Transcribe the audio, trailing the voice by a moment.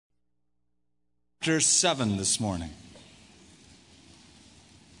Chapter 7 this morning.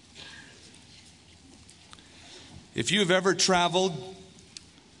 If you have ever traveled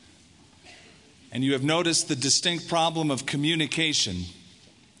and you have noticed the distinct problem of communication,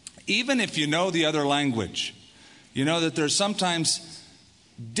 even if you know the other language, you know that there's sometimes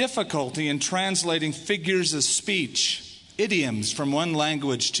difficulty in translating figures of speech, idioms from one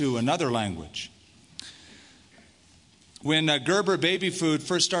language to another language. When Gerber Baby Food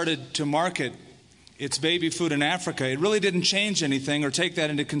first started to market its baby food in Africa, it really didn't change anything or take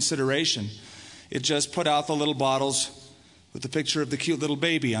that into consideration. It just put out the little bottles with the picture of the cute little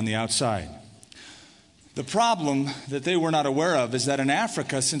baby on the outside. The problem that they were not aware of is that in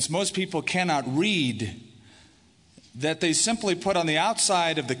Africa, since most people cannot read, that they simply put on the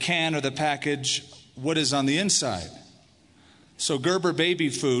outside of the can or the package what is on the inside. So Gerber Baby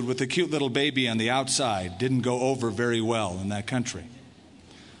Food with the cute little baby on the outside didn't go over very well in that country.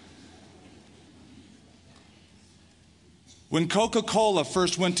 When Coca-Cola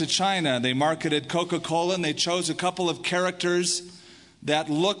first went to China, they marketed Coca-Cola and they chose a couple of characters that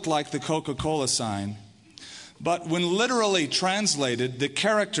looked like the Coca-Cola sign. But when literally translated, the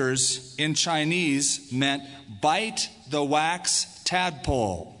characters in Chinese meant bite the wax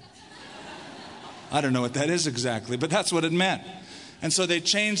tadpole. I don't know what that is exactly, but that's what it meant. And so they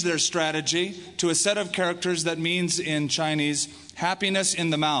changed their strategy to a set of characters that means in Chinese, happiness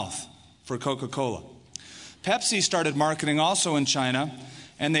in the mouth for Coca-Cola. Pepsi started marketing also in China,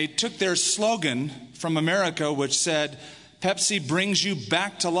 and they took their slogan from America, which said, Pepsi brings you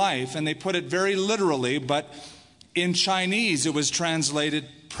back to life, and they put it very literally, but in Chinese it was translated,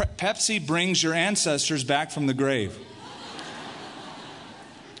 Pepsi brings your ancestors back from the grave.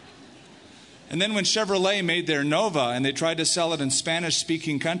 And then when Chevrolet made their Nova, and they tried to sell it in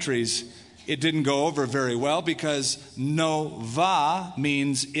Spanish-speaking countries, it didn't go over very well because Nova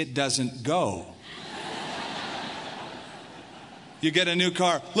means it doesn't go. You get a new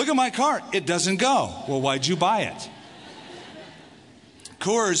car. Look at my car. It doesn't go. Well, why'd you buy it?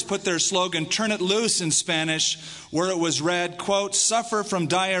 Coors put their slogan, turn it loose in Spanish, where it was read, quote, suffer from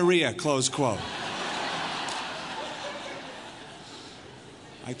diarrhea, close quote.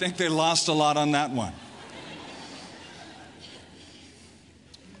 I think they lost a lot on that one.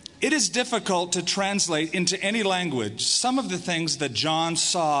 It is difficult to translate into any language some of the things that John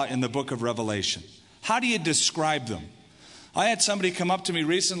saw in the book of Revelation. How do you describe them? I had somebody come up to me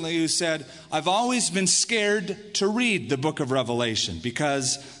recently who said, I've always been scared to read the book of Revelation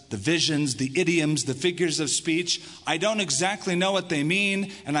because the visions, the idioms, the figures of speech, I don't exactly know what they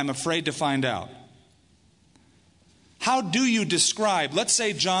mean, and I'm afraid to find out. How do you describe, let's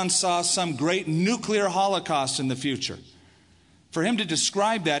say John saw some great nuclear holocaust in the future. For him to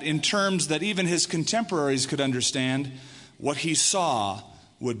describe that in terms that even his contemporaries could understand, what he saw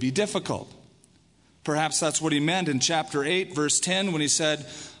would be difficult. Perhaps that's what he meant in chapter 8, verse 10, when he said,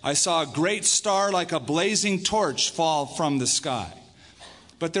 I saw a great star like a blazing torch fall from the sky.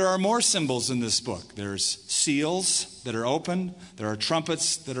 But there are more symbols in this book. There's seals that are opened. There are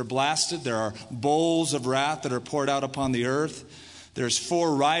trumpets that are blasted. There are bowls of wrath that are poured out upon the earth. There's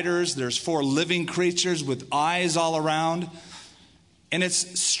 4 riders. There's 4 living creatures with eyes all around. And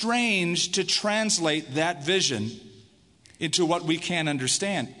it's strange to translate that vision into what we can't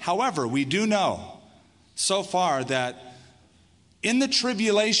understand. However, we do know so far that in the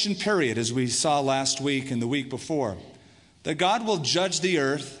tribulation period, as we saw last week and the week before, that God will judge the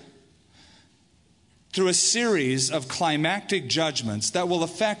earth through a series of climactic judgments that will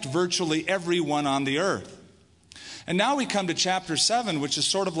affect virtually everyone on the earth. And now we come to chapter 7, which is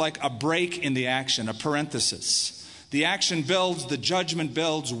sort of like a break in the action, a parenthesis. The action builds, the judgment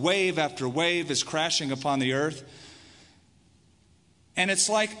builds, wave after wave is crashing upon the earth. And it's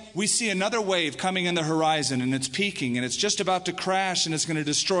like we see another wave coming in the horizon, and it's peaking, and it's just about to crash, and it's going to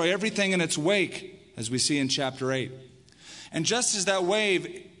destroy everything in its wake, as we see in chapter 8. And just as that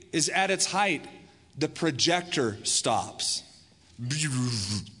wave is at its height, the projector stops.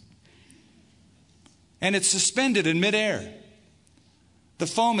 And it's suspended in midair. The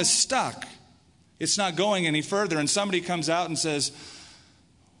foam is stuck. It's not going any further, and somebody comes out and says,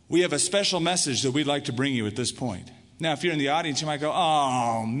 we have a special message that we'd like to bring you at this point. Now, if you're in the audience, you might go,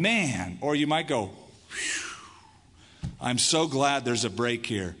 oh, man. Or you might go, whew, I'm so glad there's a break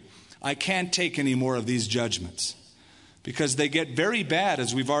here. I can't take any more of these judgments because they get very bad,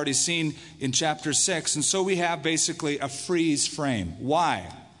 as we've already seen in chapter 6. And so we have basically a freeze frame.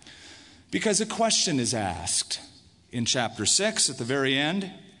 Why? Because a question is asked in chapter 6 at the very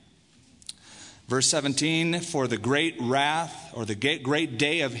end. Verse 17, for the great wrath or the great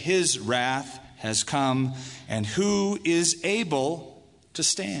day of his wrath has come, and who is able to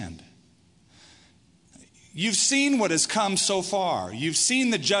stand? You've seen what has come so far. You've seen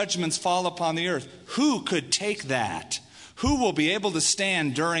the judgments fall upon the earth. Who could take that? Who will be able to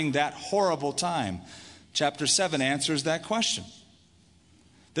stand during that horrible time? Chapter 7 answers that question.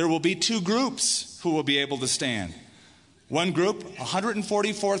 There will be two groups who will be able to stand. One group,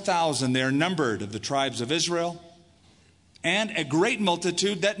 144,000, they are numbered, of the tribes of Israel, and a great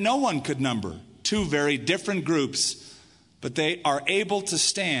multitude that no one could number. Two very different groups, but they are able to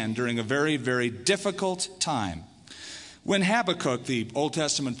stand during a very, very difficult time. When Habakkuk, the Old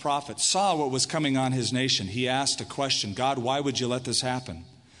Testament prophet, saw what was coming on his nation, he asked a question: God, why would you let this happen?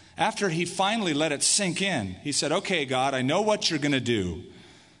 After he finally let it sink in, he said, okay, God, I know what you're going to do,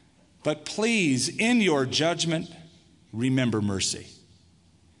 but please, in your judgment, remember mercy.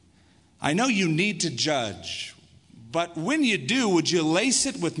 I know you need to judge, but when you do, would you lace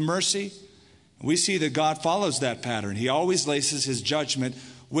it with mercy? We see that God follows that pattern. He always laces his judgment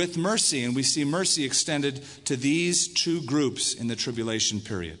with mercy, and we see mercy extended to these two groups in the tribulation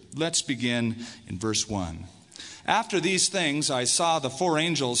period. Let's begin in verse 1. After these things, I saw the four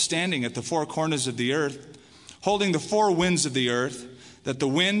angels standing at the four corners of the earth, holding the four winds of the earth, that the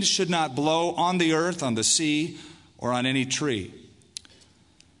wind should not blow on the earth, on the sea, or on any tree.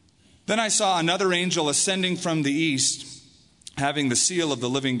 Then I saw another angel ascending from the east, having the seal of the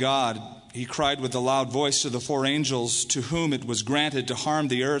living God. He cried with a loud voice to the four angels to whom it was granted to harm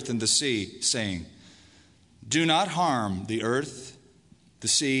the earth and the sea, saying, do not harm the earth, the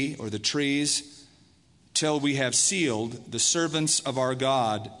sea, or the trees, till we have sealed the servants of our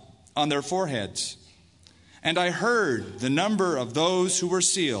God on their foreheads. And I heard the number of those who were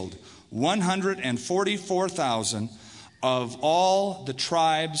sealed, 144,000 of all the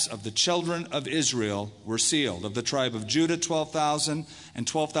tribes of the children of Israel were sealed. Of the tribe of Judah, 12,000, and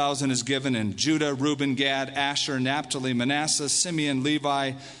 12,000 is given in Judah, Reuben, Gad, Asher, Naphtali, Manasseh, Simeon,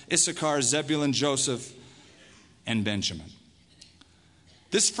 Levi, Issachar, Zebulun, Joseph, and Benjamin.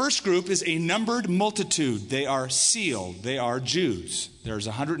 This first group is a numbered multitude. They are sealed. They are Jews. There's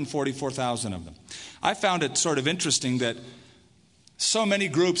 144,000 of them. I found it sort of interesting that so many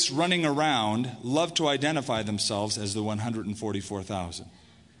groups running around love to identify themselves as the 144,000.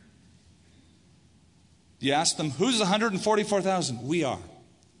 You ask them, who's the 144,000? We are.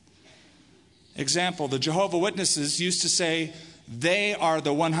 Example, the Jehovah's Witnesses used to say they are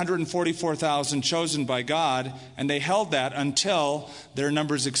the 144,000 chosen by God, and they held that until their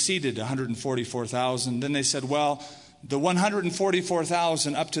numbers exceeded 144,000. Then they said, well, the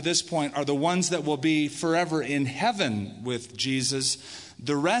 144,000 up to this point are the ones that will be forever in heaven with Jesus.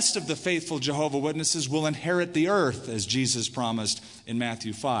 The rest of the faithful Jehovah's Witnesses will inherit the earth, as Jesus promised in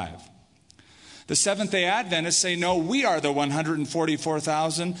Matthew 5. The Seventh-day Adventists say, no, we are the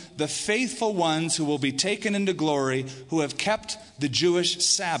 144,000, the faithful ones who will be taken into glory, who have kept the Jewish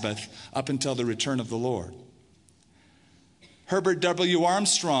Sabbath up until the return of the Lord. Herbert W.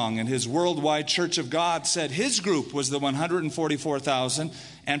 Armstrong in his Worldwide Church of God said his group was the 144,000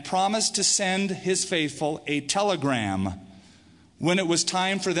 and promised to send his faithful a telegram when it was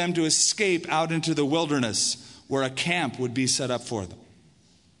time for them to escape out into the wilderness where a camp would be set up for them.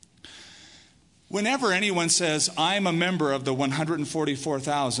 Whenever anyone says, I'm a member of the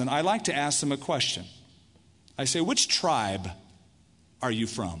 144,000, I like to ask them a question. I say, which tribe are you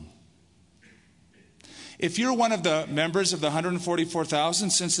from? If you're one of the members of the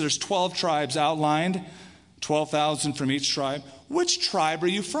 144,000, since there's 12 tribes outlined, 12,000 from each tribe, which tribe are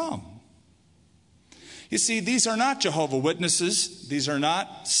you from? You see, these are not Jehovah's Witnesses. These are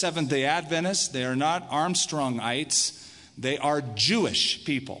not Seventh-day Adventists. They are not Armstrongites. They are Jewish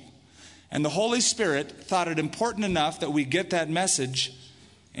people. And the Holy Spirit thought it important enough that we get that message.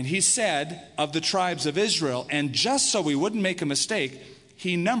 And he said, of the tribes of Israel, and just so we wouldn't make a mistake,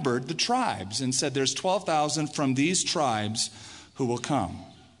 he numbered the tribes and said there's 12,000 from these tribes who will come.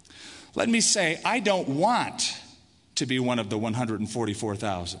 Let me say, I don't want to be one of the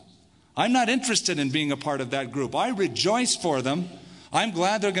 144,000. I'm not interested in being a part of that group. I rejoice for them. I'm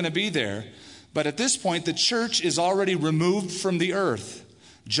glad they're going to be there. But at this point, the church is already removed from the earth.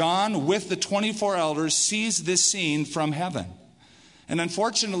 John, with the 24 elders, sees this scene from heaven. And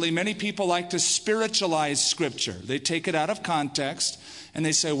unfortunately, many people like to spiritualize Scripture. They take it out of context. And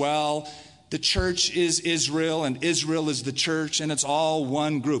they say, well, the church is Israel and Israel is the church and it's all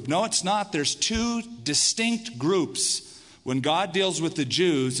one group. No, it's not. There's two distinct groups. When God deals with the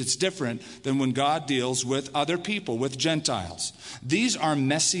Jews, it's different than when God deals with other people, with Gentiles. These are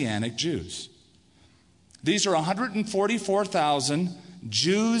Messianic Jews. These are 144,000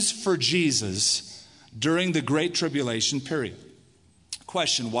 Jews for Jesus during the Great Tribulation period.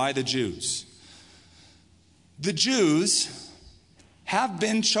 Question, why the Jews? The Jews have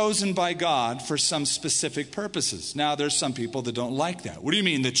been chosen by God for some specific purposes. Now, there's some people that don't like that. What do you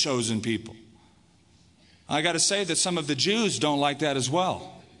mean, the chosen people? I got to say that some of the Jews don't like that as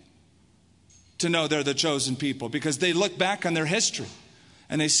well, to know they're the chosen people, because they look back on their history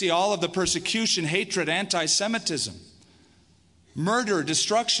and they see all of the persecution, hatred, anti-Semitism, murder,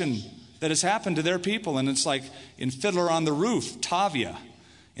 destruction that has happened to their people. And it's like in Fiddler on the Roof, Tavia,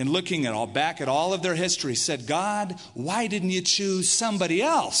 in looking at back at all of their history, said, God, why didn't you choose somebody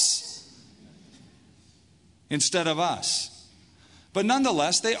else instead of us? But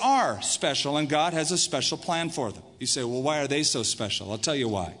nonetheless, they are special, and God has a special plan for them. You say, well, why are they so special? I'll tell you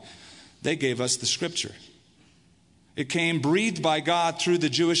why. They gave us the Scripture. It came breathed by God through the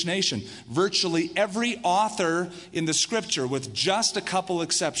Jewish nation. Virtually every author in the Scripture, with just a couple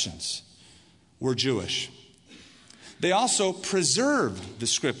exceptions, were Jewish. They also preserved the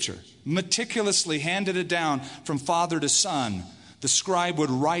Scripture, meticulously handed it down from father to son. The scribe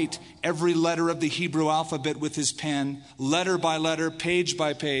would write every letter of the Hebrew alphabet with his pen, letter by letter, page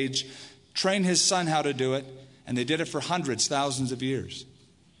by page, train his son how to do it, and they did it for hundreds, thousands of years.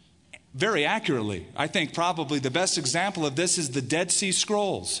 Very accurately. I think probably the best example of this is the Dead Sea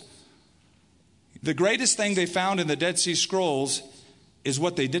Scrolls. The greatest thing they found in the Dead Sea Scrolls is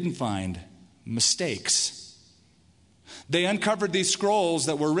what they didn't find: mistakes. They uncovered these scrolls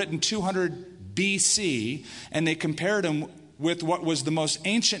that were written 200 BC, and they compared them with what was the most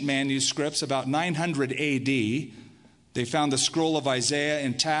ancient manuscripts, about 900 AD. They found the scroll of Isaiah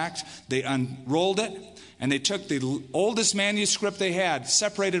intact. They unrolled it, and they took the oldest manuscript they had,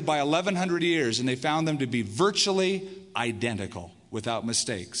 separated by 1,100 years, and they found them to be virtually identical, without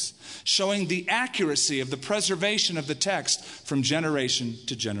mistakes, showing the accuracy of the preservation of the text from generation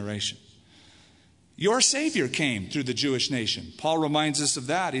to generation. Your Savior came through the Jewish nation. Paul reminds us of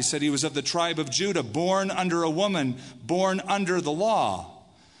that. He said he was of the tribe of Judah, born under a woman, born under the law.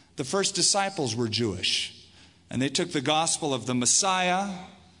 The first disciples were Jewish, and they took the gospel of the Messiah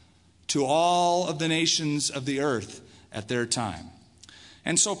to all of the nations of the earth at their time.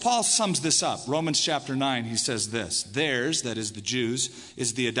 And so Paul sums this up. Romans chapter 9, he says this: theirs, that is the Jews,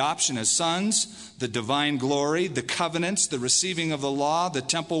 is the adoption as sons, the divine glory, the covenants, the receiving of the law, the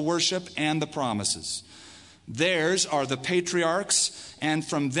temple worship, and the promises. Theirs are the patriarchs, and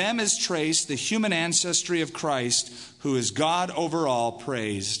from them is traced the human ancestry of Christ, who is God over all,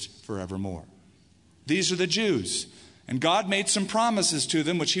 praised forevermore. These are the Jews, and God made some promises to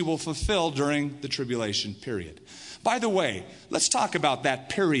them which he will fulfill during the tribulation period. By the way, let's talk about that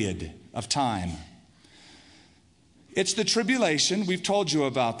period of time. It's the tribulation. We've told you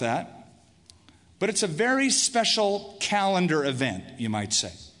about that. But it's a very special calendar event, you might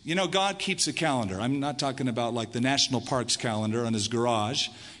say. You know, God keeps a calendar. I'm not talking about like the National Parks calendar on his garage.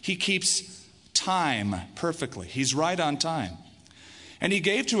 He keeps time perfectly. He's right on time. And he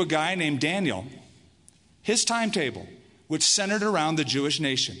gave to a guy named Daniel his timetable, which centered around the Jewish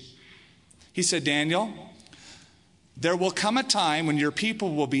nation. He said, Daniel, there will come a time when your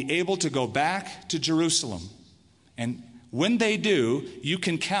people will be able to go back to Jerusalem. And when they do, you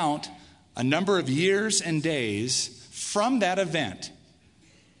can count a number of years and days from that event.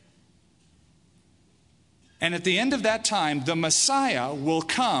 And at the end of that time, the Messiah will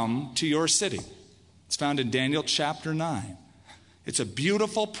come to your city. It's found in Daniel chapter 9. It's a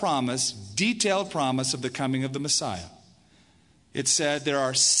beautiful promise, detailed promise of the coming of the Messiah. It said there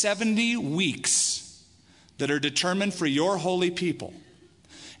are 70 weeks that are determined for your holy people.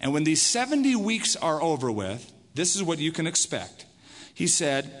 And when these 70 weeks are over with, this is what you can expect. He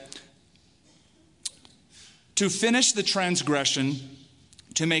said, to finish the transgression,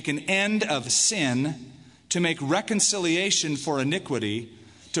 to make an end of sin, to make reconciliation for iniquity,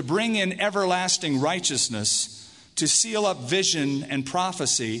 to bring in everlasting righteousness, to seal up vision and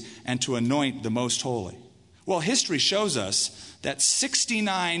prophecy, and to anoint the most holy. Well, history shows us that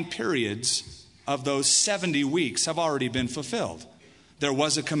 69 periods of those 70 weeks have already been fulfilled. There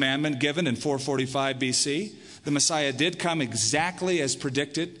was a commandment given in 445 BC. The Messiah did come exactly as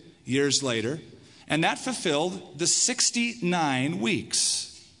predicted years later, and that fulfilled the 69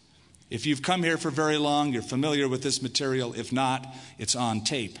 weeks. If you've come here for very long, you're familiar with this material. If not, it's on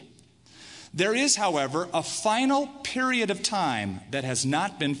tape. There is, however, a final period of time that has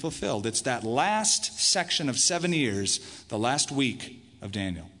not been fulfilled. It's that last section of 7 years, the last week of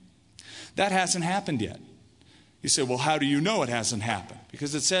Daniel. That hasn't happened yet. You say, well, how do you know it hasn't happened?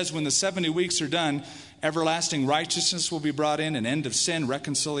 Because it says when the 70 weeks are done, everlasting righteousness will be brought in, an end of sin,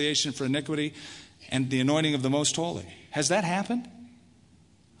 reconciliation for iniquity, and the anointing of the most holy. Has that happened?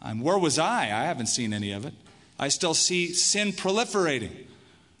 Where was I? I haven't seen any of it. I still see sin proliferating.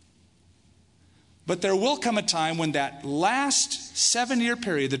 But there will come a time when that last 7-year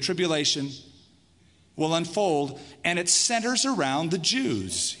period, the tribulation, will unfold, and it centers around the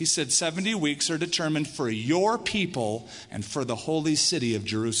Jews. He said 70 weeks are determined for your people and for the holy city of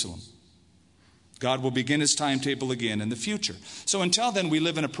Jerusalem. God will begin his timetable again in the future. So until then, we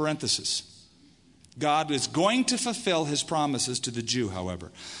live in a parenthesis. God is going to fulfill his promises to the Jew,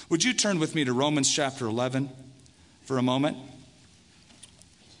 however. Would you turn with me to Romans chapter 11 for a moment?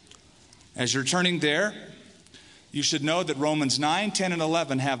 As you're turning there, you should know that Romans 9, 10, and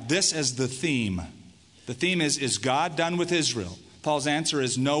 11 have this as the theme. The theme is God done with Israel? Paul's answer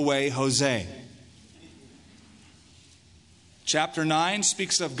is no way, Jose. Chapter 9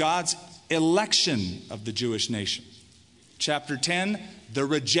 speaks of God's election of the Jewish nation. Chapter 10, the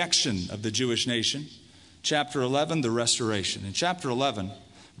rejection of the Jewish nation. Chapter 11, the restoration. In chapter 11,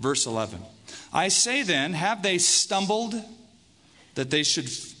 verse 11, I say then, have they stumbled that they should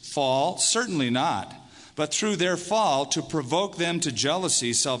fall? Certainly not. But through their fall, to provoke them to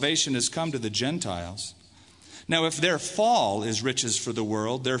jealousy, salvation has come to the Gentiles. Now, if their fall is riches for the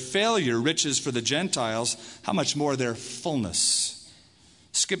world, their failure riches for the Gentiles, how much more their fullness?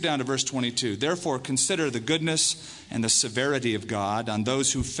 Skip down to verse 22. Therefore, consider the goodness and the severity of God. On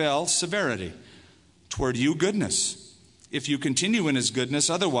those who fell, severity. Toward you, goodness. If you continue in his goodness,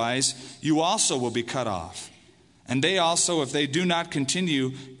 otherwise you also will be cut off. And they also, if they do not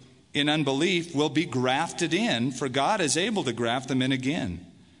continue in unbelief, will be grafted in, for God is able to graft them in again.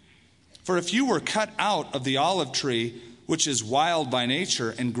 For if you were cut out of the olive tree, which is wild by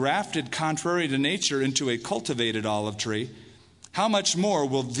nature, and grafted contrary to nature into a cultivated olive tree, how much more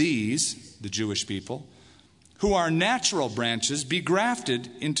will these, the Jewish people, who are natural branches, be grafted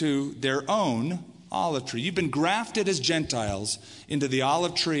into their own olive tree? You've been grafted as Gentiles into the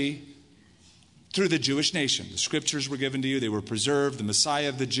olive tree through the Jewish nation. The scriptures were given to you. They were preserved. The Messiah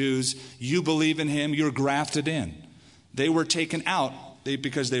of the Jews. You believe in him. You're grafted in. They were taken out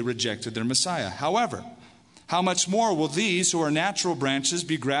because they rejected their Messiah. However, how much more will these who are natural branches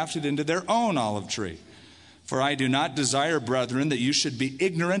be grafted into their own olive tree? For I do not desire, brethren, that you should be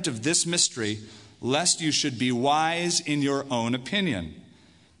ignorant of this mystery, lest you should be wise in your own opinion.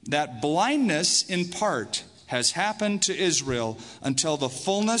 That blindness in part has happened to Israel until the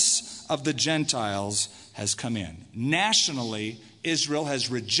fullness of the Gentiles has come in. Nationally, Israel has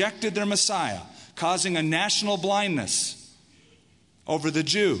rejected their Messiah, causing a national blindness over the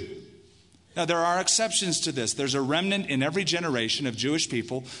Jew. Now, there are exceptions to this. There's a remnant in every generation of Jewish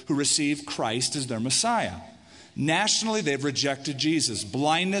people who receive Christ as their Messiah. Nationally, they've rejected Jesus.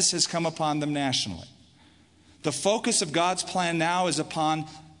 Blindness has come upon them nationally. The focus of God's plan now is upon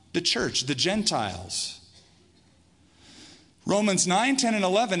the church, the Gentiles. Romans 9, 10, and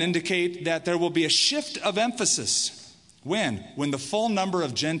 11 indicate that there will be a shift of emphasis. When? When the full number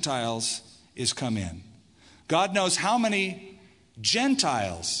of Gentiles is come in. God knows how many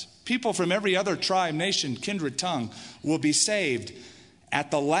Gentiles, people from every other tribe, nation, kindred, tongue, will be saved. At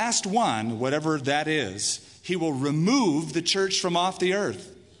the last one, whatever that is, he will remove the church from off the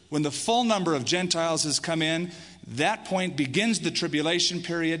earth. When the full number of Gentiles has come in, that point begins the tribulation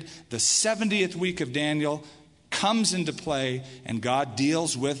period. The 70th week of Daniel comes into play, and God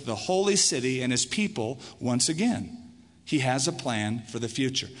deals with the holy city and his people once again. He has a plan for the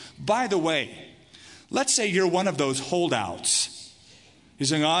future. By the way, let's say you're one of those holdouts. You're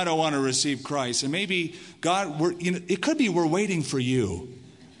saying, I don't want to receive Christ. And maybe God, it could be we're waiting for you.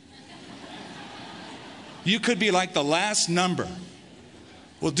 You could be like the last number.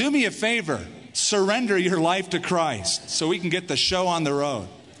 Well, do me a favor. Surrender your life to Christ so we can get the show on the road.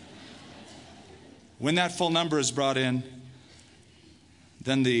 When that full number is brought in,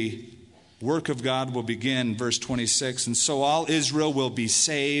 then the work of God will begin. Verse 26, and so all Israel will be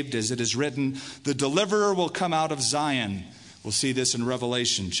saved, as it is written, the deliverer will come out of Zion. We'll see this in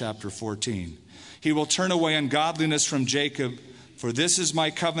Revelation chapter 14. He will turn away ungodliness from Jacob, for this is my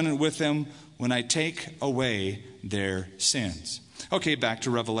covenant with them when I take away their sins. Okay, back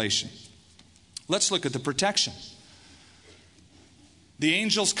to Revelation. Let's look at the protection. The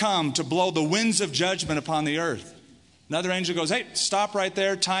angels come to blow the winds of judgment upon the earth. Another angel goes, hey, stop right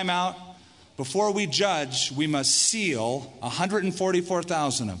there, time out. Before we judge, we must seal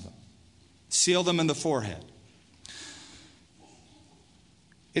 144,000 of them. Seal them in the forehead.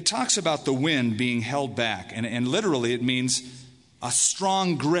 It talks about the wind being held back, and literally it means a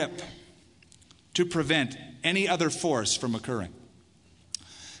strong grip to prevent any other force from occurring.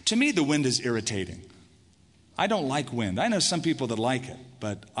 To me, the wind is irritating. I don't like wind. I know some people that like it,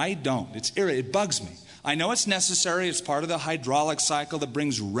 but I don't. It bugs me. I know it's necessary. It's part of the hydraulic cycle that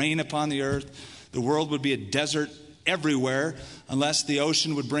brings rain upon the earth. The world would be a desert everywhere unless the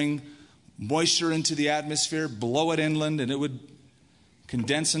ocean would bring moisture into the atmosphere, blow it inland, and it would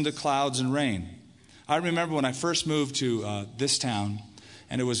condense into clouds and rain. I remember when I first moved to this town,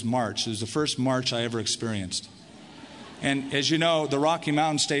 and it was March. It was the first March I ever experienced. And as you know, the Rocky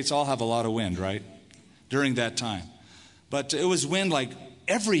Mountain states all have a lot of wind, right? During that time. But it was wind like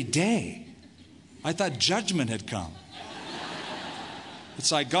every day. I thought judgment had come.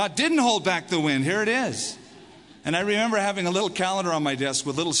 It's like God didn't hold back the wind. Here it is. And I remember having a little calendar on my desk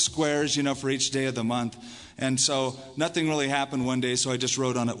with little squares, for each day of the month. And so nothing really happened one day, so I just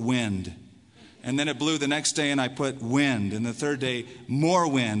wrote on it wind. And then it blew the next day, and I put wind. And the third day, more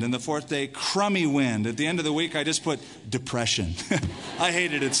wind. And the fourth day, crummy wind. At the end of the week, I just put depression. I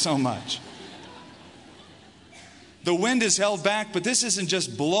hated it so much. The wind is held back, but this isn't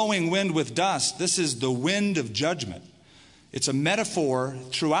just blowing wind with dust. This is the wind of judgment. It's a metaphor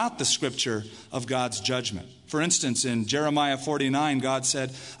throughout the Scripture of God's judgment. For instance, in Jeremiah 49, God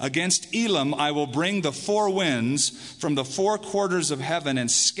said, "Against Elam I will bring the four winds from the four quarters of heaven and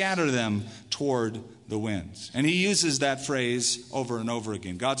scatter them toward the winds." And he uses that phrase over and over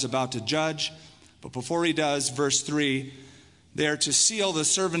again. God's about to judge, but before he does, verse 3, they are to seal the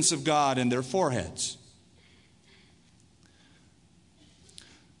servants of God in their foreheads.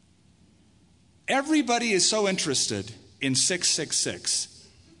 Everybody is so interested in 666.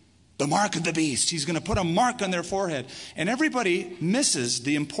 The mark of the beast. He's going to put a mark on their forehead. And everybody misses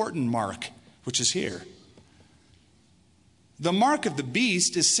the important mark, which is here. The mark of the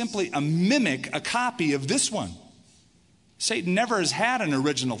beast is simply a mimic, a copy of this one. Satan never has had an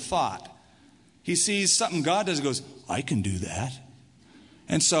original thought. He sees something God does and goes, I can do that.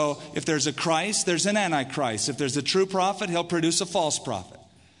 And so if there's a Christ, there's an Antichrist. If there's a true prophet, he'll produce a false prophet.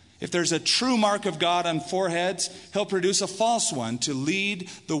 If there's a true mark of God on foreheads, he'll produce a false one to lead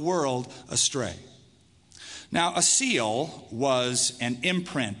the world astray. Now, a seal was an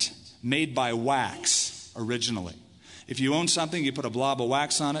imprint made by wax originally. If you own something, you put a blob of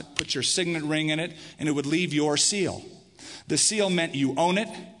wax on it, put your signet ring in it, and it would leave your seal. The seal meant you own it,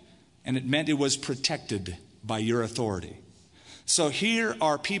 and it meant it was protected by your authority. So here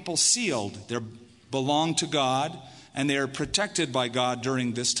are people sealed. They belong to God, and they are protected by God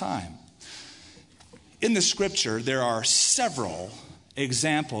during this time. In the Scripture, there are several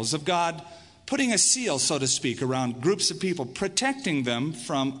examples of God putting a seal, so to speak, around groups of people, protecting them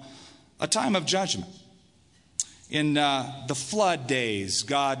from a time of judgment. In the flood days,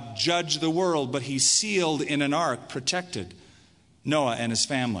 God judged the world, but he sealed in an ark, protected Noah and his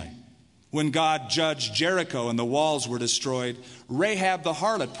family. When God judged Jericho and the walls were destroyed, Rahab the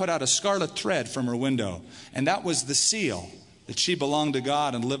harlot put out a scarlet thread from her window. And that was the seal that she belonged to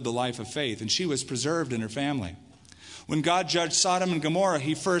God and lived a life of faith. And she was preserved in her family. When God judged Sodom and Gomorrah,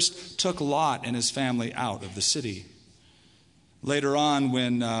 he first took Lot and his family out of the city. Later on,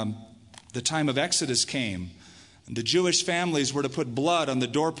 when the time of Exodus came, the Jewish families were to put blood on the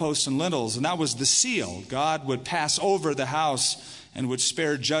doorposts and lintels. And that was the seal. God would pass over the house and would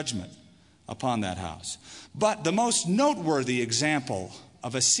spare judgment upon that house. But the most noteworthy example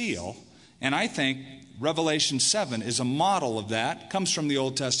of a seal, and I think Revelation 7 is a model of that, comes from the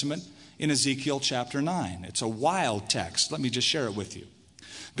Old Testament in Ezekiel chapter 9. It's a wild text. Let me just share it with you.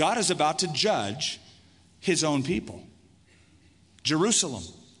 God is about to judge his own people, Jerusalem.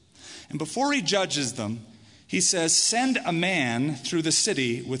 And before he judges them, he says, send a man through the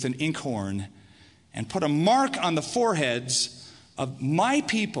city with an inkhorn and put a mark on the foreheads of my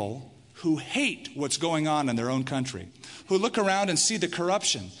people who hate what's going on in their own country, who look around and see the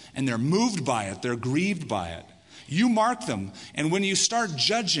corruption, and they're moved by it, they're grieved by it. You mark them, and when you start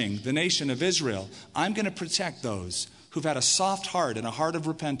judging the nation of Israel, I'm going to protect those who've had a soft heart and a heart of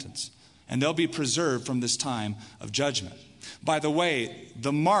repentance, and they'll be preserved from this time of judgment. By the way,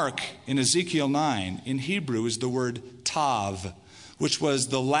 the mark in Ezekiel 9 in Hebrew is the word tav, which was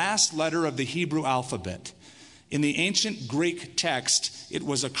the last letter of the Hebrew alphabet. In the ancient Greek text, it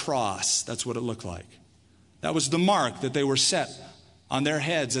was a cross. That's what it looked like. That was the mark that they were set on their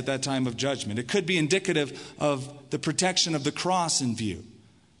heads at that time of judgment. It could be indicative of the protection of the cross in view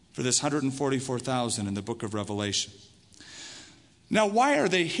for this 144,000 in the book of Revelation. Now, why are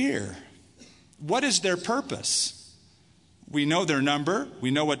they here? What is their purpose? We know their number.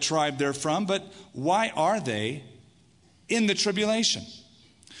 We know what tribe they're from. But why are they in the tribulation?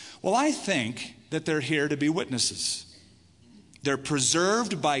 Well, I think that they're here to be witnesses. They're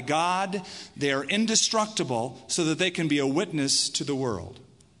preserved by God. They are indestructible so that they can be a witness to the world.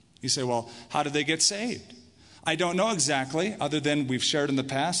 You say, well, how did they get saved? I don't know exactly, other than we've shared in the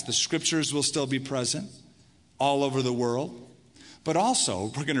past. The scriptures will still be present all over the world. But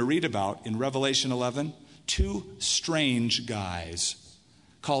also, we're going to read about in Revelation 11, two strange guys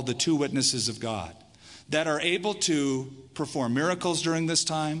called the two witnesses of God that are able to perform miracles during this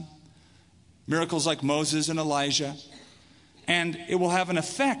time, miracles like Moses and Elijah, and it will have an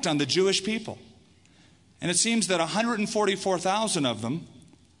effect on the Jewish people. And it seems that 144,000 of them,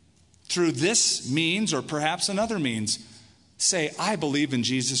 through this means or perhaps another means, say, I believe in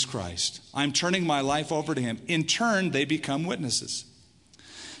Jesus Christ. I'm turning my life over to him. In turn, they become witnesses.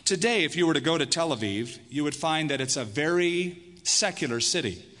 Today, if you were to go to Tel Aviv, you would find that it's a very secular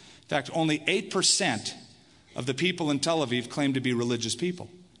city. In fact, only 8% of the people in Tel Aviv claim to be religious people.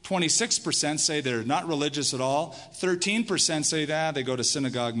 26% say they're not religious at all. 13% say that they go to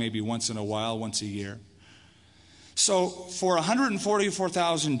synagogue maybe once in a while, once a year. So for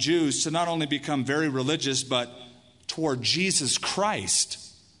 144,000 Jews to not only become very religious, but toward Jesus Christ,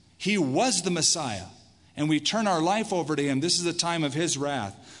 he was the Messiah, and we turn our life over to him, this is the time of his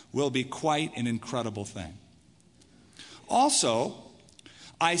wrath, will be quite an incredible thing. Also,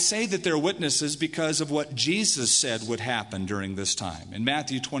 I say that they're witnesses because of what Jesus said would happen during this time. In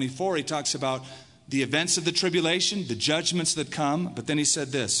Matthew 24, he talks about the events of the tribulation, the judgments that come, but then he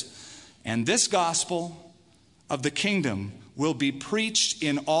said this, and this gospel of the kingdom will be preached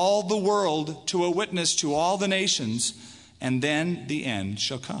in all the world to a witness to all the nations, and then the end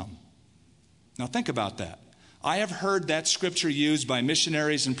shall come. Now think about that. I have heard that scripture used by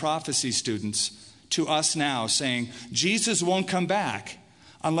missionaries and prophecy students to us now, saying, Jesus won't come back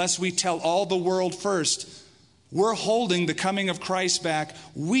unless we tell all the world first. We're holding the coming of Christ back.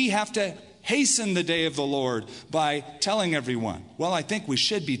 We have to hasten the day of the Lord by telling everyone. Well, I think we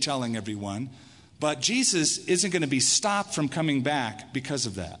should be telling everyone, but Jesus isn't going to be stopped from coming back because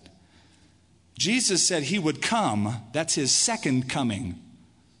of that. Jesus said he would come, that's his second coming,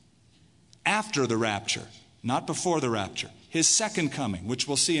 after the rapture, not before the rapture. His second coming, which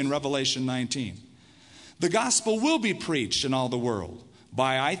we'll see in Revelation 19. The gospel will be preached in all the world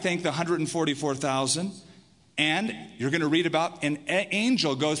by, I think, the 144,000. And you're going to read about an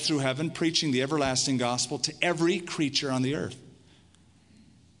angel goes through heaven preaching the everlasting gospel to every creature on the earth.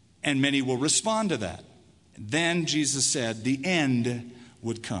 And many will respond to that. Then Jesus said the end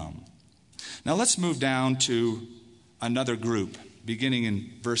would come. Now let's move down to another group, beginning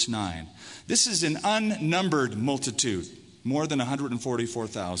in verse 9. This is an unnumbered multitude, more than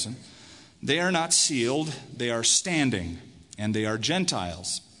 144,000. They are not sealed, they are standing, and they are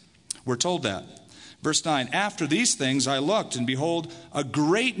Gentiles. We're told that. Verse 9, after these things I looked, and behold, a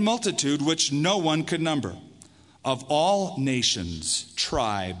great multitude which no one could number, of all nations,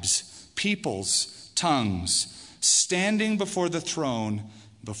 tribes, peoples, tongues, standing before the throne,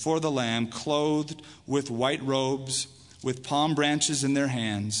 before the Lamb, clothed with white robes, with palm branches in their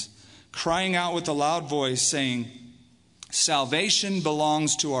hands, crying out with a loud voice, saying, salvation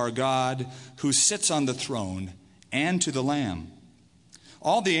belongs to our God who sits on the throne and to the Lamb.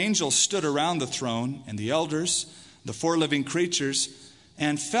 All the angels stood around the throne, and the elders, the four living creatures,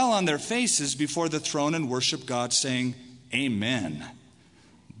 and fell on their faces before the throne and worshiped God, saying, Amen.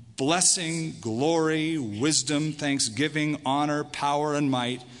 Blessing, glory, wisdom, thanksgiving, honor, power, and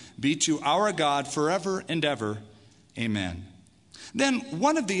might be to our God forever and ever. Amen. Then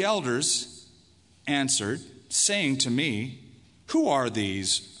one of the elders answered, saying to me, who are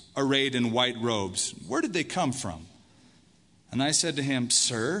these arrayed in white robes? Where did they come from? And I said to him,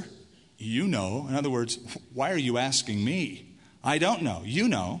 sir, you know. In other words, why are you asking me? I don't know. You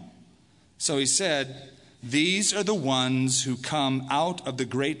know. So he said, these are the ones who come out of the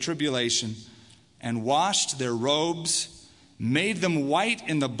great tribulation and washed their robes, made them white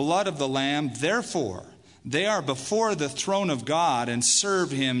in the blood of the Lamb. Therefore, they are before the throne of God and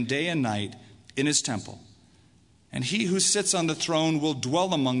serve him day and night in his temple. And he who sits on the throne will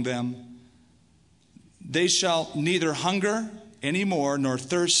dwell among them. They shall neither hunger any more nor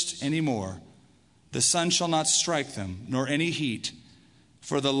thirst any more. The sun shall not strike them, nor any heat.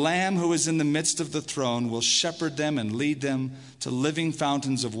 For the Lamb who is in the midst of the throne will shepherd them and lead them to living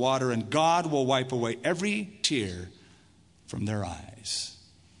fountains of water, and God will wipe away every tear from their eyes.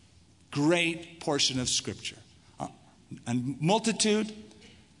 Great portion of Scripture. A multitude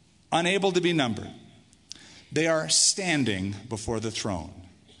unable to be numbered. They are standing before the throne.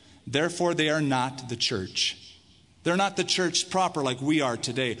 Therefore, they are not the church. They're not the church proper like we are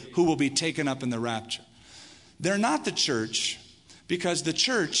today, who will be taken up in the rapture. They're not the church because the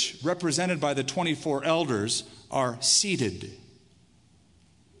church, represented by the 24 elders, are seated.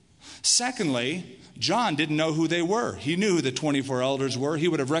 Secondly, John didn't know who they were. He knew who the 24 elders were. He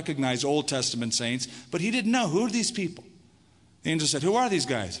would have recognized Old Testament saints, but he didn't know. Who are these people? The angel said, who are these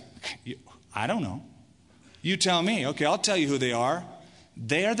guys? I don't know. You tell me. Okay, I'll tell you who they are.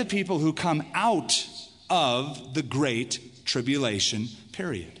 They are the people who come out of the great tribulation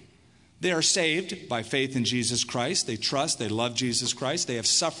period. They are saved by faith in Jesus Christ. They trust, they love Jesus Christ. They have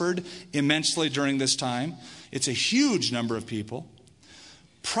suffered immensely during this time. It's a huge number of people,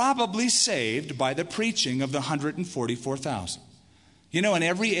 probably saved by the preaching of the 144,000. You know, in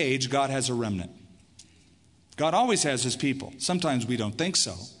every age, God has a remnant. God always has his people. Sometimes we don't think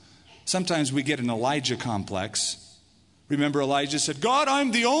so. Sometimes we get an Elijah complex. Remember, Elijah said, God,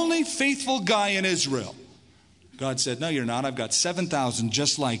 I'm the only faithful guy in Israel. God said, no, you're not. I've got 7,000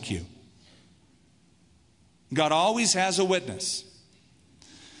 just like you. God always has a witness.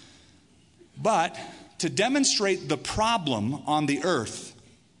 But to demonstrate the problem on the earth,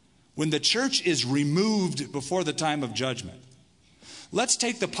 when the church is removed before the time of judgment, let's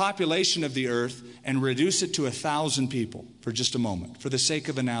take the population of the earth and reduce it to 1,000 people for just a moment, for the sake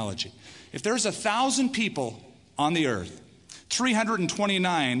of analogy. If there's 1,000 people on the earth,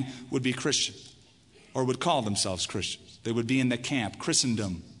 329 would be Christian, or would call themselves Christians. They would be in the camp,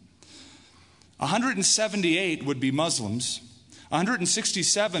 Christendom. 178 would be Muslims.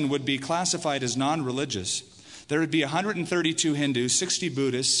 167 would be classified as non-religious. There would be 132 Hindus, 60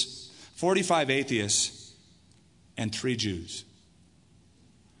 Buddhists, 45 atheists, and 3 Jews.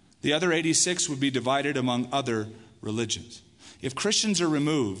 The other 86 would be divided among other religions. If Christians are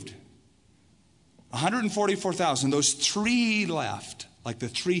removed, 144,000, those 3 left, like the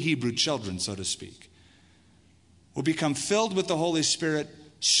 3 Hebrew children, so to speak, will become filled with the Holy Spirit,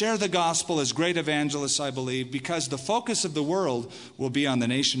 share the gospel as great evangelists, I believe, because the focus of the world will be on the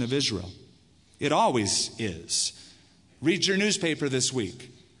nation of Israel. It always is. Read your newspaper this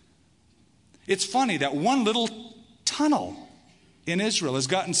week. It's funny that one little tunnel in Israel has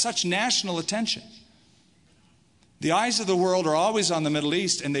gotten such national attention. The eyes of the world are always on the Middle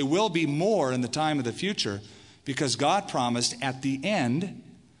East, and they will be more in the time of the future, because God promised at the end,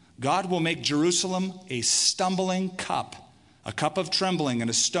 God will make Jerusalem a stumbling cup, a cup of trembling and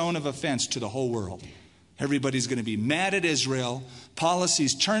a stone of offense to the whole world. Everybody's going to be mad at Israel,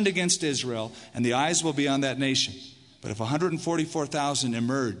 policies turned against Israel, and the eyes will be on that nation. But if 144,000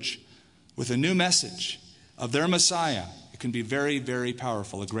 emerge with a new message of their Messiah, it can be very, very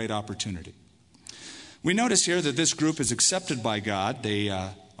powerful, a great opportunity. We notice here that this group is accepted by God. They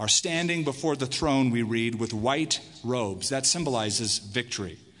are standing before the throne, we read, with white robes. That symbolizes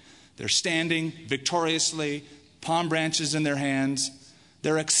victory. They're standing victoriously, palm branches in their hands.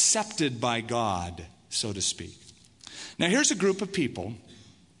 They're accepted by God, so to speak. Now here's a group of people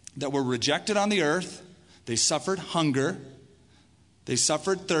that were rejected on the earth. They suffered hunger. They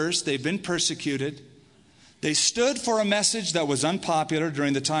suffered thirst. They've been persecuted. They stood for a message that was unpopular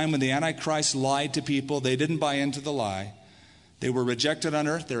during the time when the Antichrist lied to people. They didn't buy into the lie. They were rejected on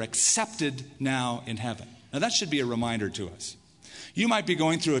earth. They're accepted now in heaven. Now that should be a reminder to us. You might be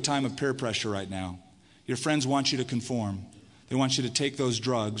going through a time of peer pressure right now. Your friends want you to conform. They want you to take those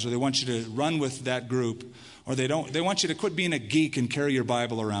drugs, or they want you to run with that group, or they want you to quit being a geek and carry your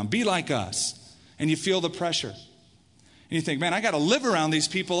Bible around. Be like us. And you feel the pressure. And you think, man, I got to live around these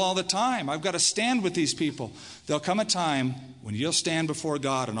people all the time. I've got to stand with these people. There'll come a time when you'll stand before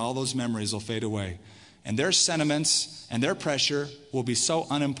God and all those memories will fade away. And their sentiments and their pressure will be so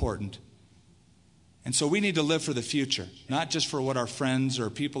unimportant. And so we need to live for the future, not just for what our friends or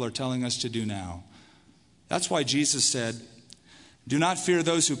people are telling us to do now. That's why Jesus said, do not fear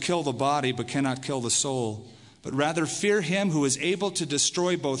those who kill the body but cannot kill the soul, but rather fear him who is able to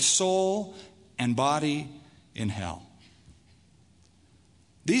destroy both soul and body in hell.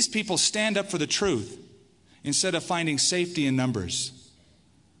 These people stand up for the truth instead of finding safety in numbers.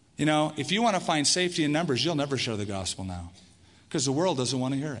 You know, if you want to find safety in numbers, you'll never share the gospel now because the world doesn't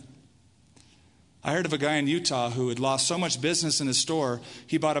want to hear it. I heard of a guy in Utah who had lost so much business in his store,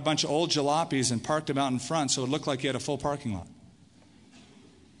 he bought a bunch of old jalopies and parked them out in front so it looked like he had a full parking lot.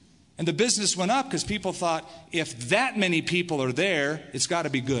 And the business went up because people thought, if that many people are there, it's got to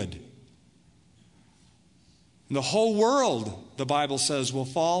be good. And the whole world, the Bible says, will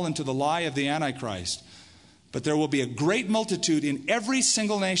fall into the lie of the Antichrist. But there will be a great multitude in every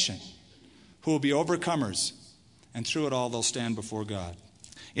single nation who will be overcomers. And through it all, they'll stand before God.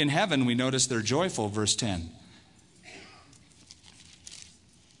 In heaven, we notice they're joyful, verse 10.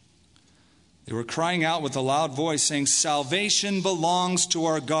 They were crying out with a loud voice, saying, salvation belongs to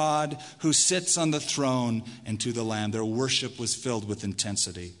our God who sits on the throne and to the Lamb. Their worship was filled with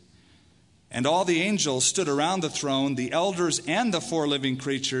intensity. And all the angels stood around the throne. The elders and the 4 living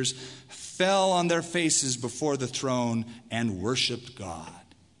creatures fell on their faces before the throne and worshiped God.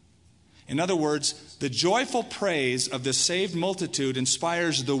 In other words, the joyful praise of the saved multitude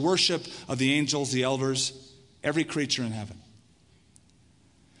inspires the worship of the angels, the elders, every creature in heaven.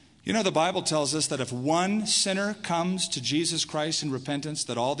 You know, the Bible tells us that if one sinner comes to Jesus Christ in repentance,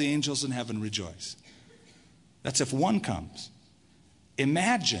 that all the angels in heaven rejoice. That's if one comes.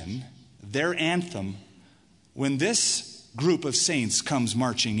 Imagine their anthem when this group of saints comes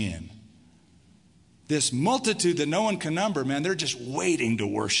marching in. This multitude that no one can number, man, they're just waiting to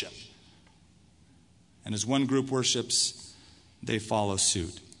worship. And as one group worships, they follow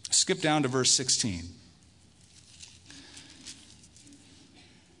suit. Skip down to verse 16.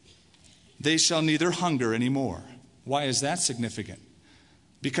 They shall neither hunger anymore. Why is that significant?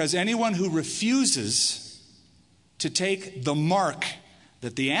 Because anyone who refuses to take the mark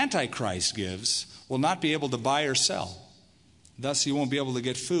that the Antichrist gives will not be able to buy or sell. Thus, he won't be able to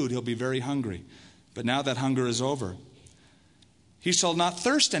get food. He'll be very hungry. But now that hunger is over. He shall not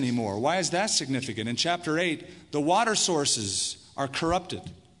thirst anymore. Why is that significant? In chapter 8, the water sources are corrupted.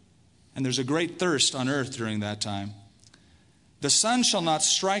 And there's a great thirst on earth during that time. The sun shall not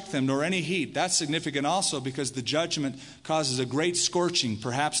strike them, nor any heat. That's significant also because the judgment causes a great scorching.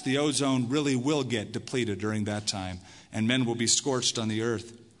 Perhaps the ozone really will get depleted during that time, and men will be scorched on the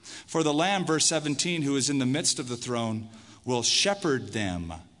earth. For the Lamb, verse 17, who is in the midst of the throne, will shepherd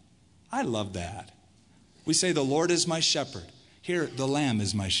them. I love that. We say, the Lord is my shepherd. Here, the Lamb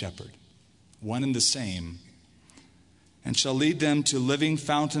is my shepherd. One and the same. And shall lead them to living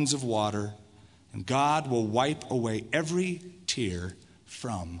fountains of water, and God will wipe away every tear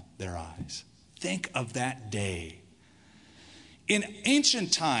from their eyes. Think of that day. In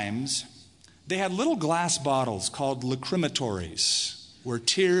ancient times, they had little glass bottles called lacrimatories, where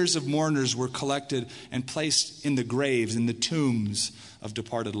tears of mourners were collected and placed in the graves, in the tombs of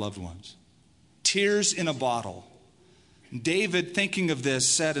departed loved ones. Tears in a bottle. David, thinking of this,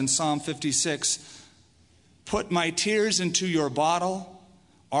 said in Psalm 56, "Put my tears into your bottle.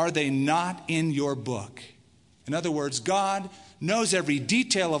 Are they not in your book?" In other words, God knows every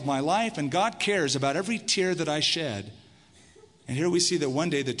detail of my life, and God cares about every tear that I shed. And here we see that one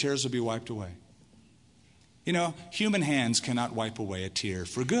day the tears will be wiped away. You know, human hands cannot wipe away a tear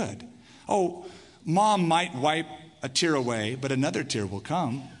for good. Oh, mom might wipe a tear away, but another tear will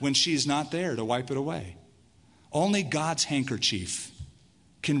come when she's not there to wipe it away. Only God's handkerchief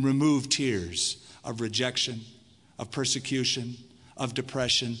can remove tears of rejection, of persecution, of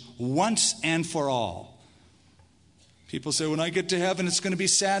depression, once and for all. People say, when I get to heaven, it's going to be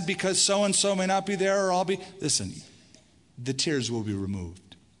sad because so-and-so may not be there or I'll be... Listen, the tears will be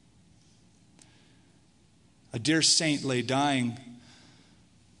removed. A dear saint lay dying.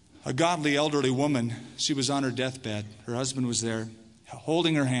 A godly elderly woman, she was on her deathbed. Her husband was there,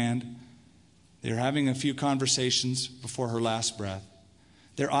 holding her hand. They were having a few conversations before her last breath.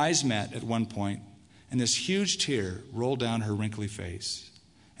 Their eyes met at one point, and this huge tear rolled down her wrinkly face.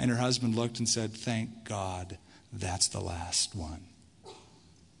 And her husband looked and said, "Thank God, that's the last one."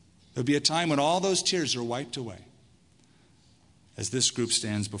 There'll be a time when all those tears are wiped away as this group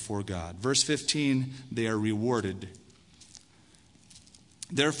stands before God. Verse 15, they are rewarded.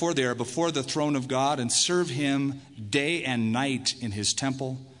 Therefore, they are before the throne of God and serve him day and night in his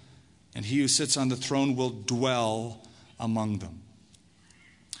temple, and he who sits on the throne will dwell among them.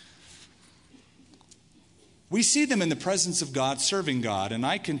 We see them in the presence of God, serving God, and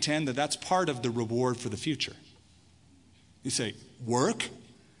I contend that that's part of the reward for the future. You say, work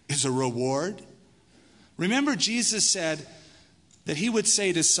is a reward? Remember, Jesus said that he would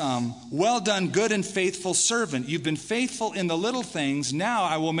say to some, "Well done, good and faithful servant. You've been faithful in the little things. Now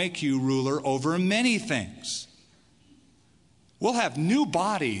I will make you ruler over many things." We'll have new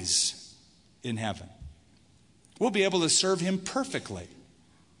bodies in heaven. We'll be able to serve him perfectly.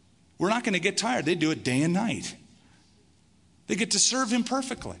 We're not going to get tired. They do it day and night. They get to serve him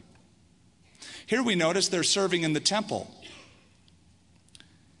perfectly. Here we notice they're serving in the temple.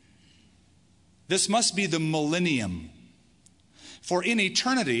 This must be the millennium. For in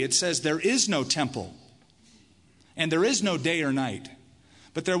eternity, it says there is no temple, and there is no day or night.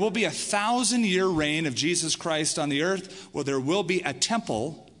 But there will be 1,000-year reign of Jesus Christ on the earth, where there will be a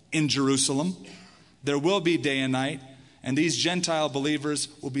temple in Jerusalem. There will be day and night, and these Gentile believers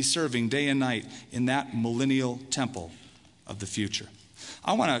will be serving day and night in that millennial temple of the future.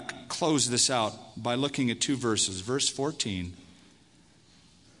 I want to close this out by looking at two verses. Verse 14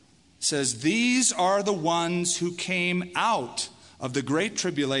 says, "These are the ones who came out of the great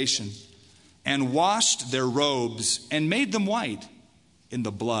tribulation and washed their robes and made them white in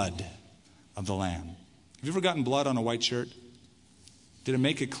the blood of the Lamb." Have you ever gotten blood on a white shirt? Did it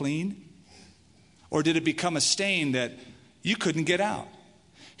make it clean? Or did it become a stain that you couldn't get out?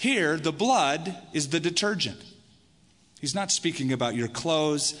 Here, the blood is the detergent. He's not speaking about your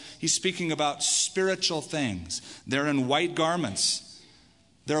clothes. He's speaking about spiritual things. They're in white garments.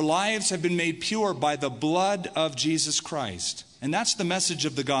 Their lives have been made pure by the blood of Jesus Christ. And that's the message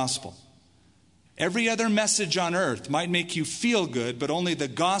of the gospel. Every other message on earth might make you feel good, but only the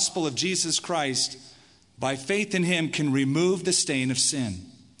gospel of Jesus Christ, by faith in him, can remove the stain of sin.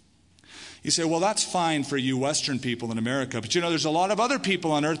 You say, well, that's fine for you Western people in America, but there's a lot of other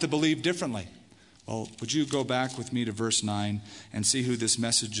people on earth that believe differently. Well, would you go back with me to verse 9 and see who this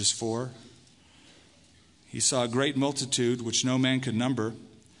message is for? He saw a great multitude, which no man could number,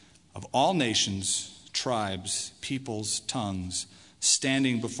 of all nations, tribes, peoples, tongues,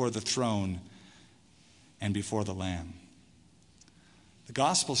 standing before the throne and before the Lamb. The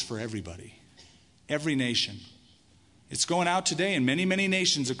gospel's for everybody, every nation. It's going out today in many, many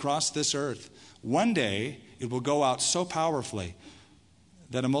nations across this earth. One day, it will go out so powerfully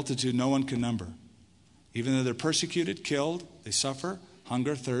that a multitude no one can number. Even though they're persecuted, killed, they suffer,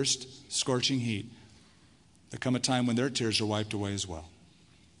 hunger, thirst, scorching heat. There'll come a time when their tears are wiped away as well.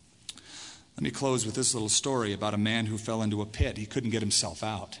 Let me close with this little story about a man who fell into a pit. He couldn't get himself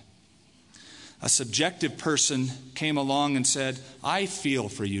out. A subjective person came along and said, I feel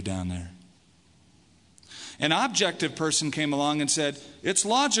for you down there. An objective person came along and said, it's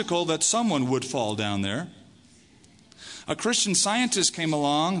logical that someone would fall down there. A Christian scientist came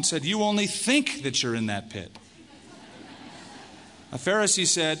along and said, you only think that you're in that pit. A Pharisee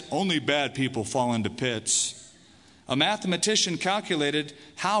said, only bad people fall into pits. A mathematician calculated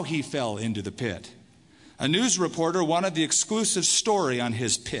how he fell into the pit. A news reporter wanted the exclusive story on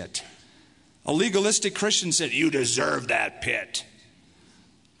his pit. A legalistic Christian said, you deserve that pit.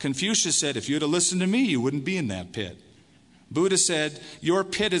 Confucius said, if you'd have listened to me, you wouldn't be in that pit. Buddha said, your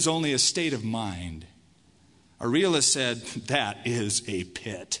pit is only a state of mind. A realist said, that is a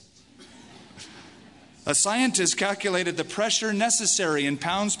pit. A scientist calculated the pressure necessary in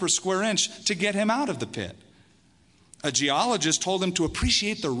pounds per square inch to get him out of the pit. A geologist told him to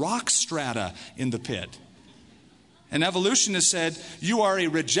appreciate the rock strata in the pit. An evolutionist said, you are a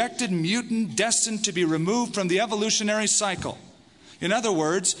rejected mutant destined to be removed from the evolutionary cycle. In other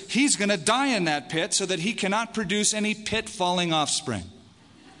words, he's going to die in that pit so that he cannot produce any pit-falling offspring.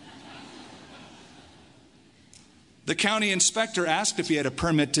 The county inspector asked if he had a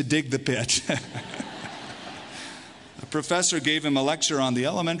permit to dig the pit. A professor gave him a lecture on the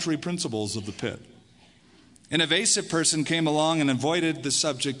elementary principles of the pit. An evasive person came along and avoided the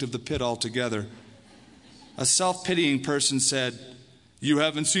subject of the pit altogether. A self-pitying person said, you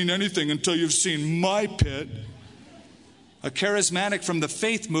haven't seen anything until you've seen my pit. A charismatic from the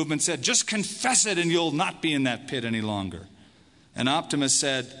faith movement said, just confess it and you'll not be in that pit any longer. An optimist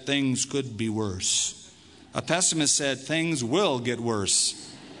said, things could be worse. A pessimist said, things will get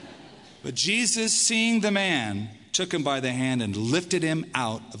worse. But Jesus, seeing the man, took him by the hand and lifted him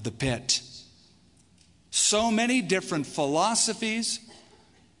out of the pit. So many different philosophies.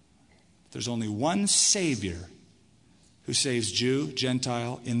 There's only one Savior who saves Jew,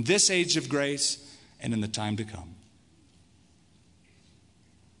 Gentile, in this age of grace and in the time to come.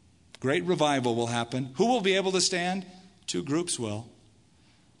 Great revival will happen. Who will be able to stand? Two groups will.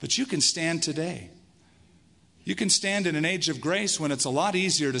 But you can stand today. You can stand in an age of grace when it's a lot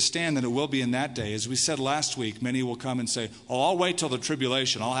easier to stand than it will be in that day. As we said last week, many will come and say, oh, I'll wait till the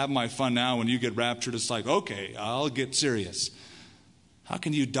tribulation. I'll have my fun now. When you get raptured, it's like, okay, I'll get serious. How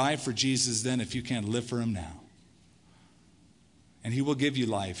can you die for Jesus then if you can't live for him now? And he will give you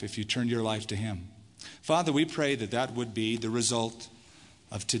life if you turn your life to him. Father, we pray that that would be the result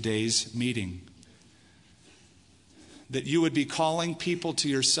of today's meeting. That you would be calling people to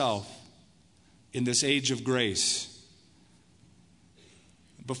yourself in this age of grace,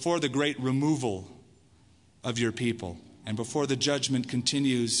 before the great removal of your people, and before the judgment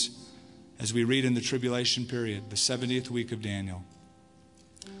continues, as we read in the tribulation period, the 70th week of Daniel.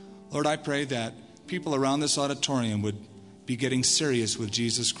 Lord, I pray that people around this auditorium would be getting serious with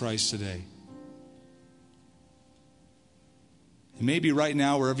Jesus Christ today. And maybe right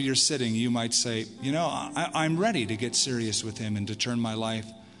now, wherever you're sitting, you might say, I'm ready to get serious with him and to turn my life,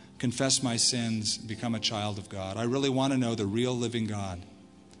 confess my sins, become a child of God. I really want to know the real living God.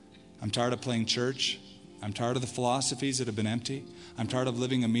 I'm tired of playing church. I'm tired of the philosophies that have been empty. I'm tired of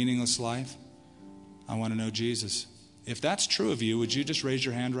living a meaningless life. I want to know Jesus. If that's true of you, would you just raise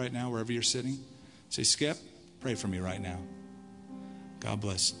your hand right now wherever you're sitting? Say, Skip, pray for me right now. God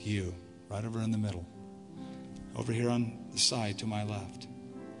bless you, right over in the middle. Over here on the side to my left.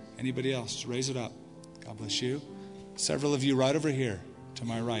 Anybody else? Just raise it up. God bless you. Several of you right over here. To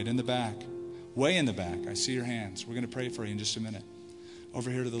my right, in the back, way in the back. I see your hands. We're going to pray for you in just a minute.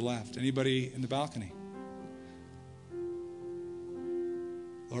 Over here to the left. Anybody in the balcony?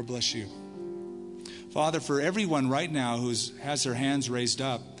 Lord bless you. Father, for everyone right now who has their hands raised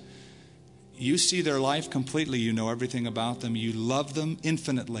up, you see their life completely. You know everything about them. You love them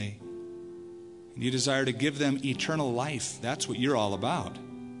infinitely. And you desire to give them eternal life. That's what you're all about.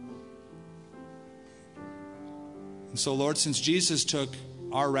 And so, Lord, since Jesus took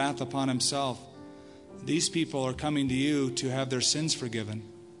our wrath upon himself, these people are coming to you to have their sins forgiven.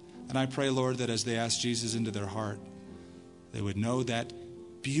 And I pray, Lord, that as they ask Jesus into their heart, they would know that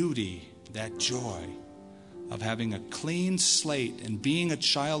beauty, that joy of having a clean slate and being a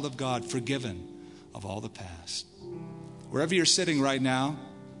child of God, forgiven of all the past. Wherever you're sitting right now,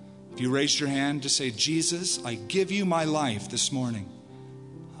 if you raised your hand, just say, Jesus, I give you my life this morning.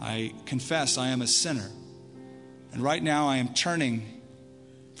 I confess I am a sinner. And right now I am turning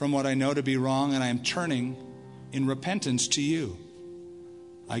from what I know to be wrong, and I am turning in repentance to you.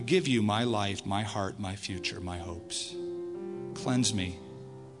 I give you my life, my heart, my future, my hopes. Cleanse me.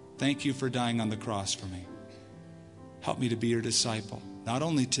 Thank you for dying on the cross for me. Help me to be your disciple, not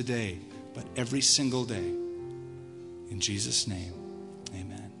only today, but every single day. In Jesus' name,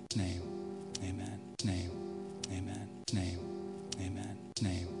 amen. Name.